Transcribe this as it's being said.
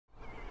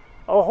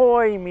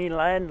Ahoy me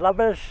land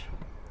lubbers,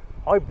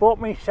 I bought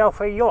myself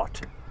a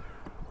yacht.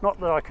 Not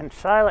that I can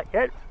sail it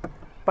yet,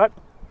 but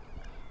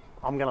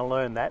I'm going to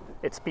learn that.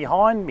 It's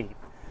behind me.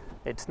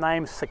 It's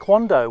named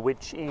Siquando,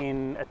 which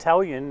in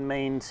Italian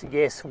means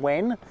yes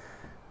when,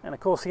 and of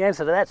course the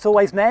answer to that's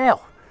always now.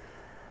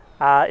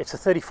 It's a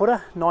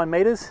 30-footer, 9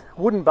 metres,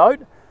 wooden boat.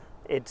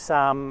 It's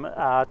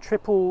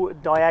triple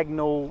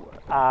diagonal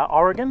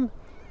Oregon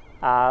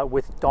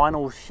with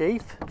Dynel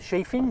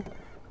sheathing.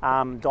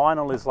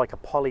 Dynel is like a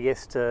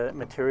polyester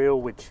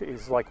material which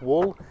is like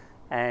wool,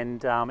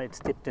 and it's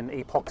dipped in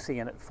epoxy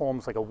and it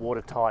forms like a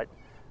watertight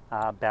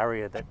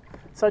barrier.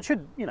 So it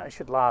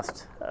should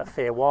last a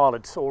fair while.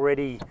 It's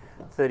already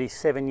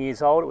 37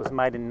 years old. It was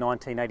made in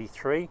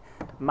 1983,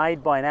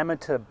 made by an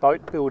amateur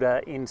boat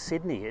builder in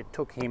Sydney. It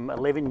took him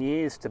 11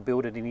 years to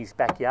build it in his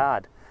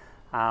backyard.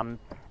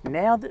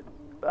 Now that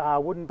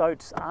wooden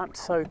boats aren't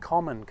so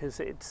common because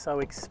it's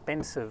so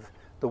expensive,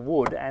 the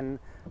wood, and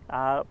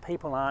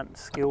people aren't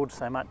skilled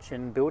so much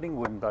in building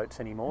wooden boats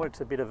anymore. It's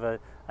a bit of a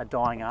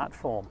dying art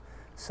form.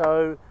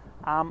 So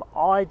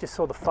I just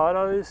saw the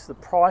photos. The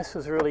price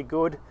was really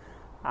good.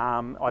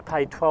 I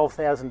paid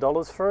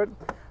 $12,000 for it.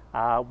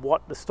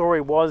 What the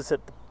story was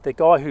that the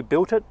guy who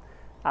built it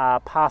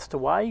passed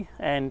away,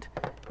 and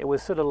it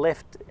was sort of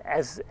left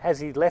as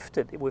he left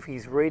it with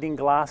his reading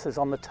glasses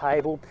on the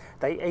table.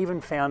 They even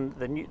found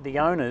the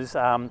owners,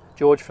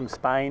 George from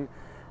Spain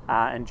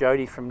and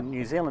Jody from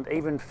New Zealand,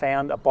 even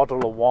found a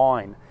bottle of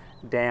wine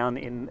down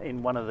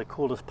in one of the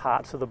coolest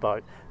parts of the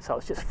boat. So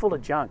it's just full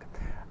of junk.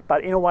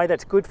 But in a way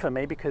that's good for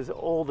me because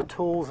all the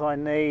tools I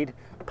need,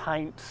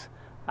 paints,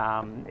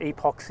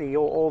 epoxy,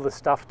 all the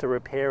stuff to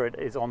repair it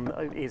is on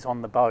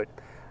the boat.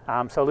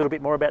 So a little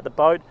bit more about the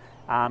boat.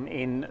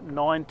 In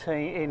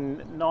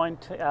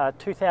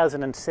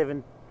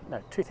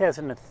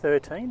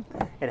 2013,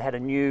 it had a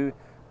new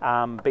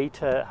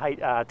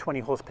Beta 20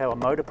 horsepower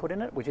motor put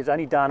in it, which has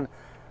only done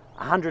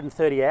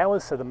 130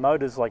 hours, so the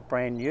motor's like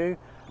brand new.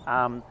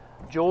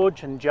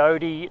 George and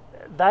Jody,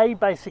 they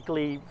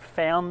basically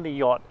found the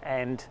yacht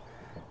and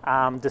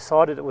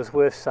decided it was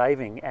worth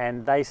saving,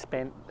 and they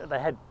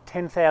had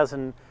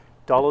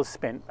 $10,000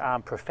 spent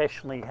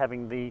professionally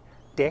having the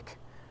deck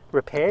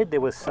repaired.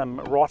 There was some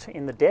rot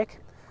in the deck,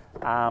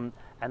 and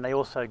they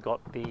also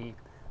got the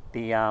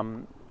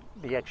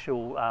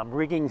actual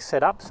rigging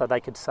set up so they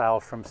could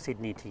sail from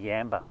Sydney to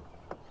Yamba.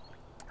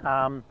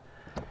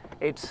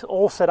 It's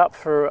all set up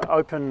for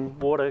open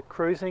water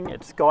cruising.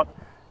 It's got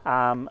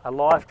a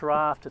life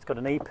draft, it's got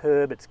an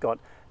EPIRB, it's got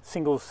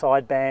single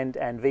sideband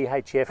and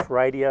VHF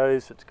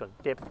radios, it's got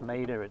depth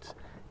meter.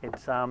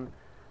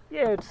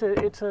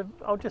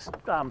 I'll just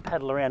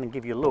paddle around and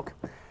give you a look.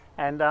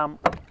 And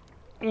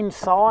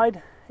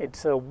inside,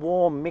 it's a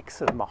warm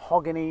mix of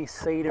mahogany,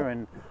 cedar,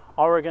 and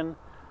Oregon.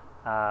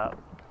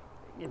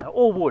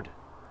 All wood.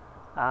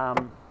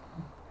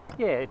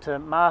 It's a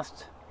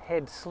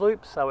masthead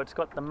sloop, so it's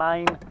got the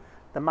main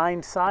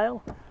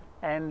sail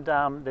and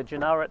the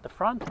genoa at the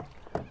front.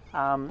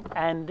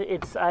 And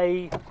it's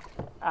a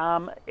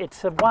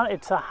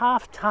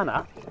half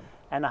tonner,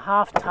 and a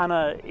half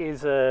tonner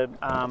is a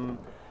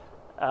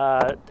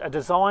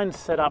design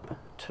set up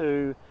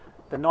to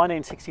the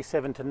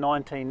 1967 to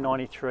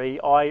 1993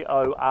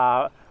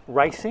 IOR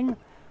racing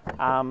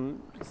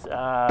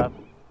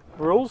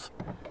rules.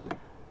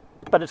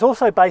 But it's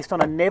also based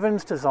on a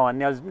Nevin's design.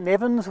 Now,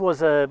 Nevin's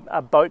was a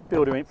boat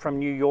builder from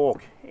New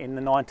York in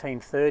the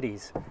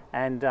 1930s,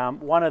 and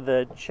one of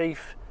the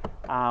chief,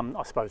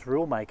 I suppose,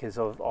 rule makers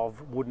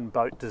of wooden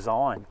boat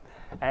design.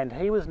 And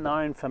he was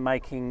known for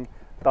making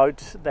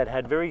boats that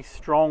had very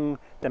strong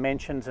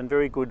dimensions and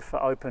very good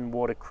for open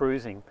water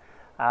cruising.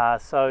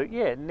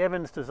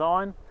 Nevin's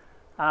design,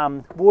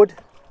 wood.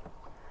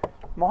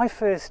 My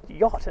first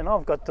yacht, and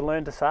I've got to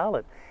learn to sail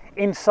it.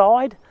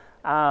 Inside,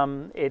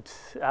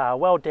 it's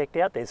well decked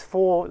out. There's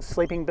 4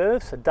 sleeping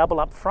berths, a double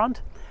up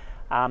front.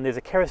 There's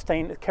a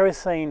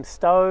kerosene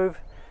stove.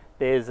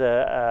 There's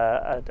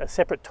a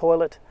separate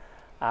toilet,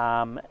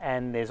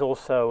 and there's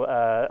also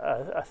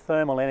a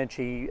thermal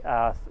energy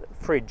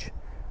fridge,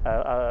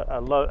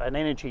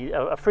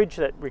 a fridge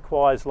that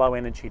requires low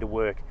energy to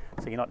work,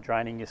 so you're not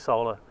draining your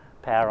solar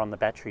power on the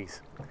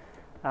batteries.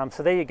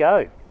 So there you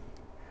go,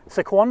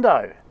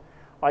 Siquando.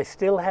 I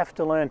still have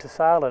to learn to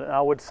sail it, and I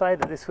would say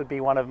that this would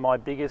be one of my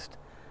biggest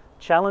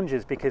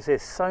challenges because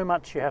there's so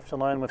much you have to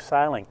learn with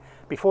sailing.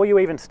 Before you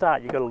even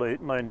start, you've got to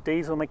learn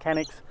diesel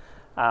mechanics,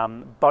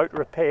 boat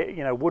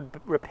repair, wood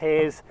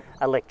repairs,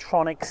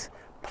 electronics,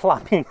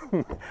 plumbing,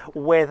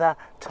 weather,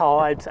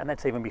 tides, and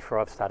that's even before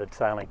I've started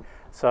sailing.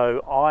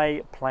 So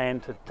I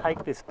plan to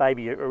take this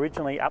baby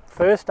originally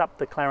first up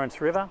the Clarence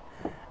River,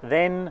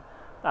 then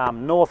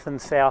north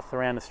and south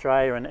around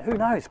Australia, and who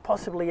knows,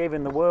 possibly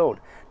even the world.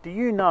 Do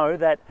you know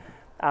that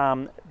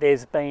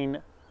there's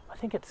been, I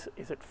think is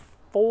it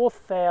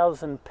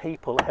 4,000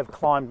 people have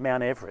climbed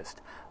Mount Everest.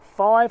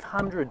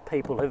 500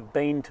 people have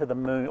been to the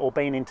moon or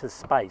been into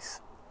space.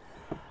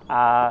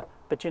 But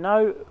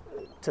to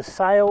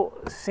sail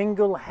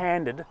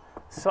single-handed,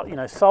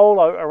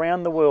 solo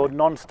around the world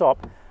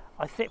non-stop,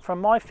 I think from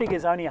my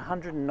figures only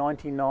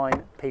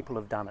 199 people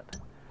have done it.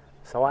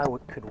 So I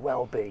could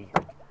well be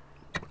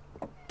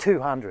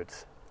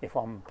 200s if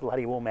I'm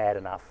bloody well mad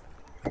enough.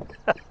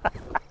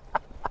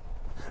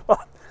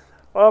 Well,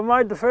 I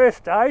made the first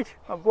stage.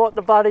 I bought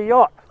the bloody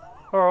yacht.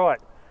 All right,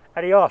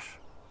 adios.